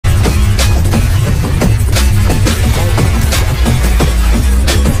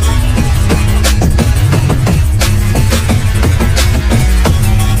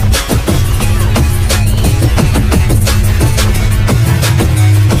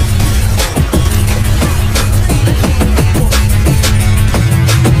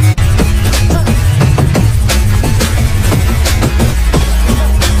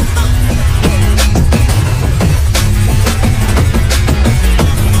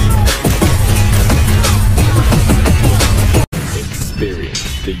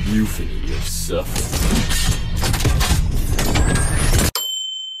symphony of suffering.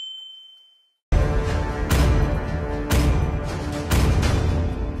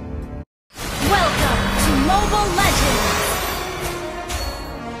 Welcome to Mobile Legends!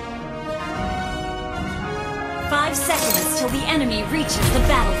 5 seconds till the enemy reaches the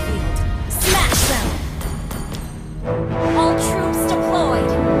battlefield. Smash them! All troops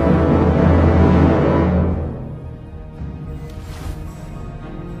deployed!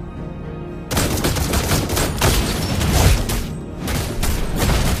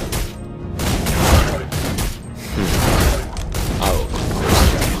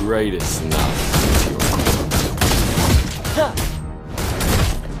 Greatest knowledge to your corpse.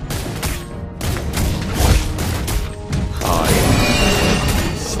 I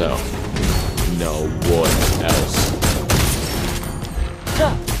myself, no one else.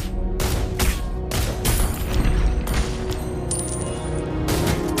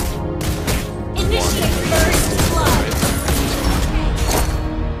 Initiate first blood.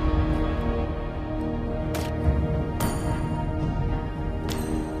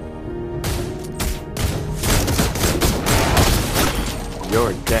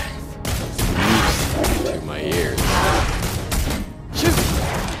 Your death is music to my ears. Shoot!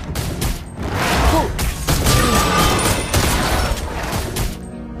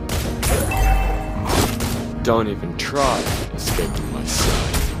 Don't even try escaping my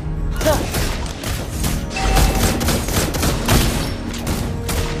sight.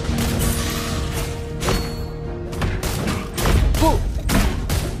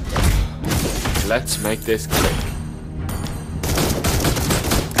 Let's make this quick.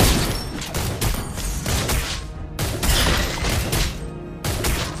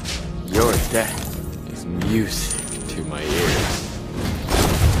 Your death is music to my ears.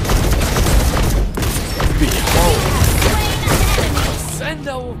 Behold!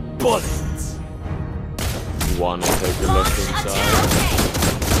 Crescendo of bullets! Wanna take a look inside?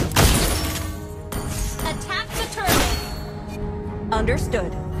 Attack the turret!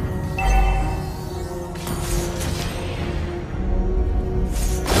 Understood.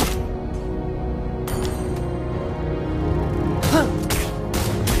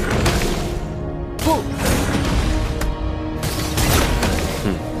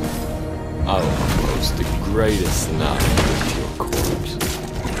 I will post the greatest knowledge to your corpse.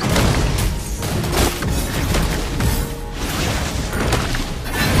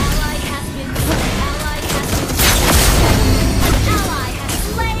 Ally has been An ally has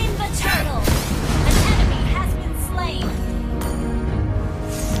slain the turtle! An enemy has been slain!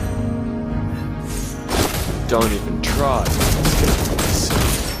 Don't even try to escape myself.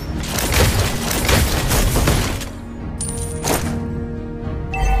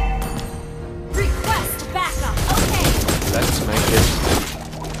 Let's make it.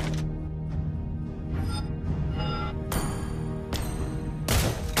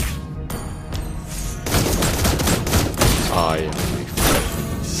 I only fight for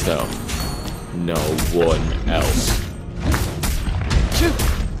myself, no one else. Shoot!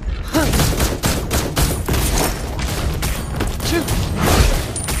 Shoot!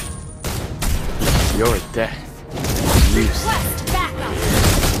 Your death is Request backup!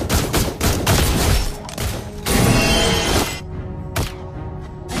 Slain.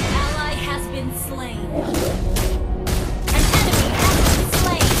 An enemy has been slain.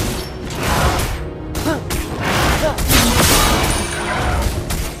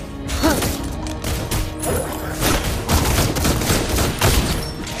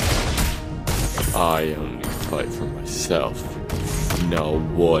 I only fight for myself, no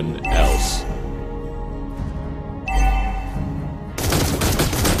one else.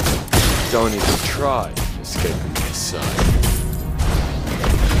 Don't even try escaping my sight.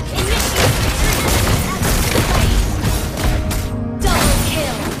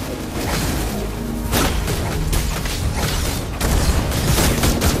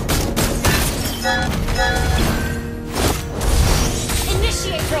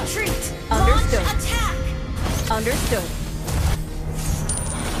 Initiate retreat! Understood. Launch attack! Understood.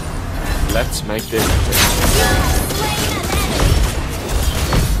 Let's make this quick. You have slain an enemy!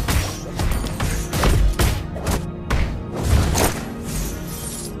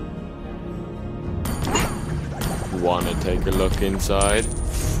 Wanna take a look inside?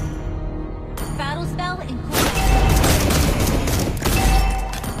 Battle spell included.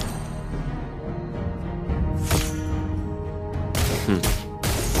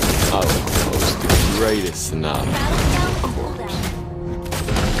 I will post the greatest knowledge Battle to spell your cooldown. corpse.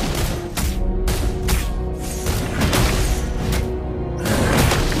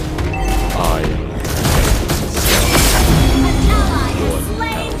 An ally has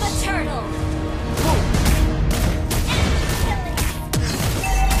slain the turtle!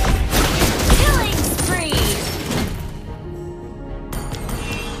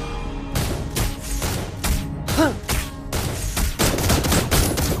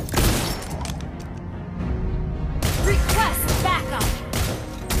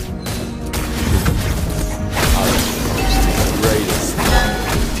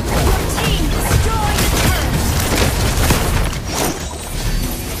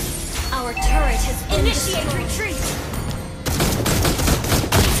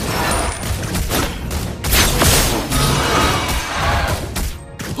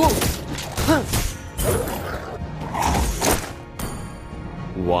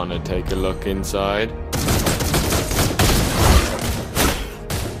 Wanna take a look inside?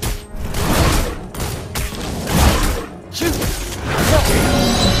 Shoot!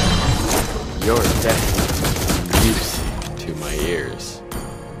 Your death is music to my ears.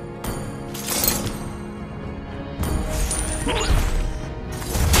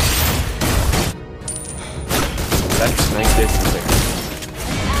 Let's make this quick.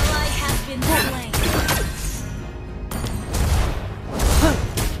 An ally has been slain.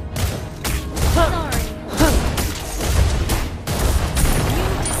 Sorry. You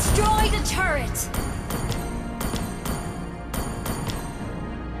destroyed a turret.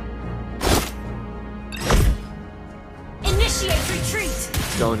 Initiate retreat.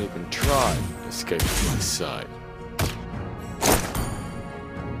 Don't even try to escape from my sight.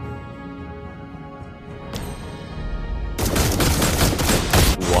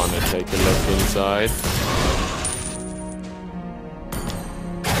 Wanna take a look inside?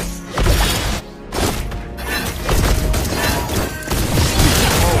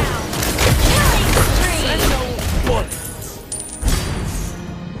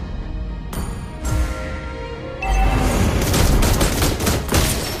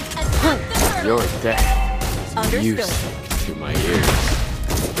 Your death is music to my ears.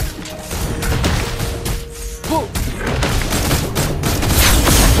 Whoa.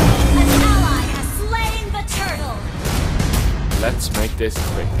 An ally has slain the turtle. Let's make this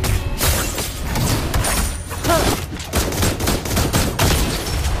quick.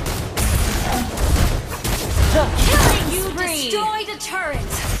 Killing you destroyed a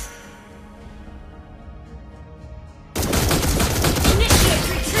turret. Initiate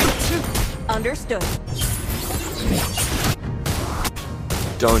retreat. Understood.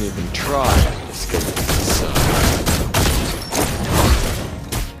 Don't even try to escape from my sight.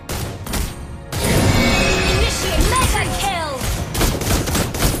 Initiate mega kill.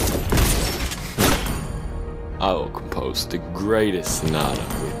 I will compose the greatest sonata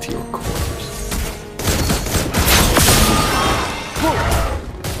with your corpse.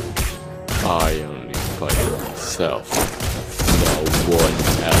 I only fight myself, no one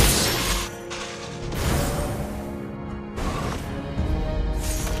else.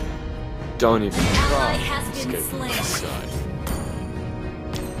 Don't even try Ally has to been escape from my slain. sight.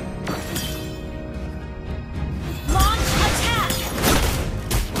 Launch attack.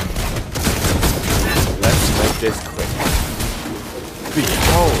 Let's make this quick.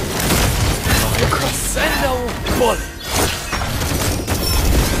 Behold, my crescendo bullet!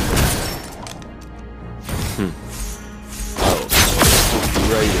 I will compose the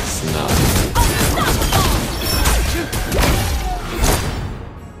greatest sonata.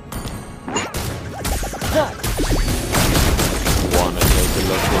 Wanna take a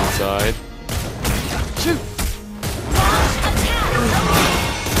look inside? Shoot! Launch attack.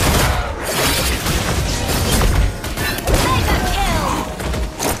 Mega kill.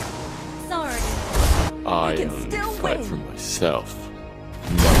 Sorry. I can only still fight win. for myself,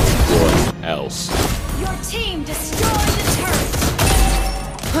 no one else. Your team destroyed the turret.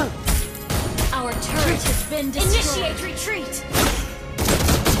 Our turret has been destroyed. Initiate retreat.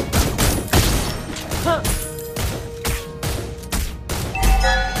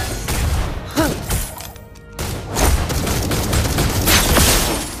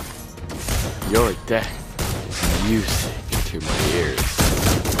 Your death is music to my ears.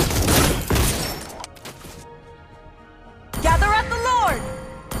 Gather at the Lord.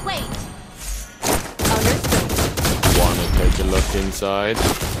 Wait. Understood. Wanna take a look inside?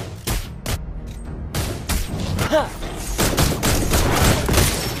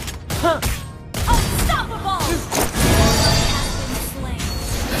 Unstoppable. Ally has been slain.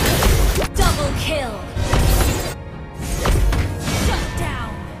 Double kill. Shut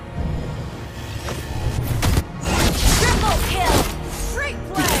down. Triple kill. Great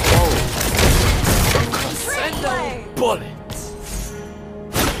play. Great play. Bullets!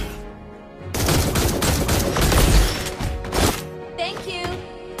 Thank you.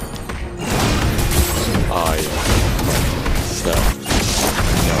 I myself,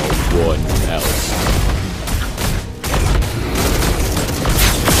 no one else.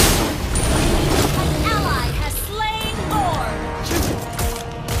 An ally has slain Lord.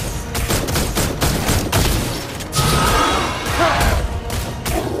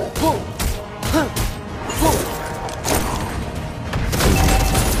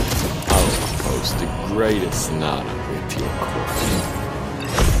 I will compose the greatest sonata with your corpse.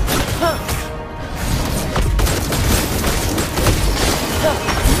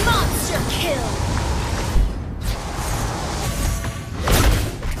 Monster kill.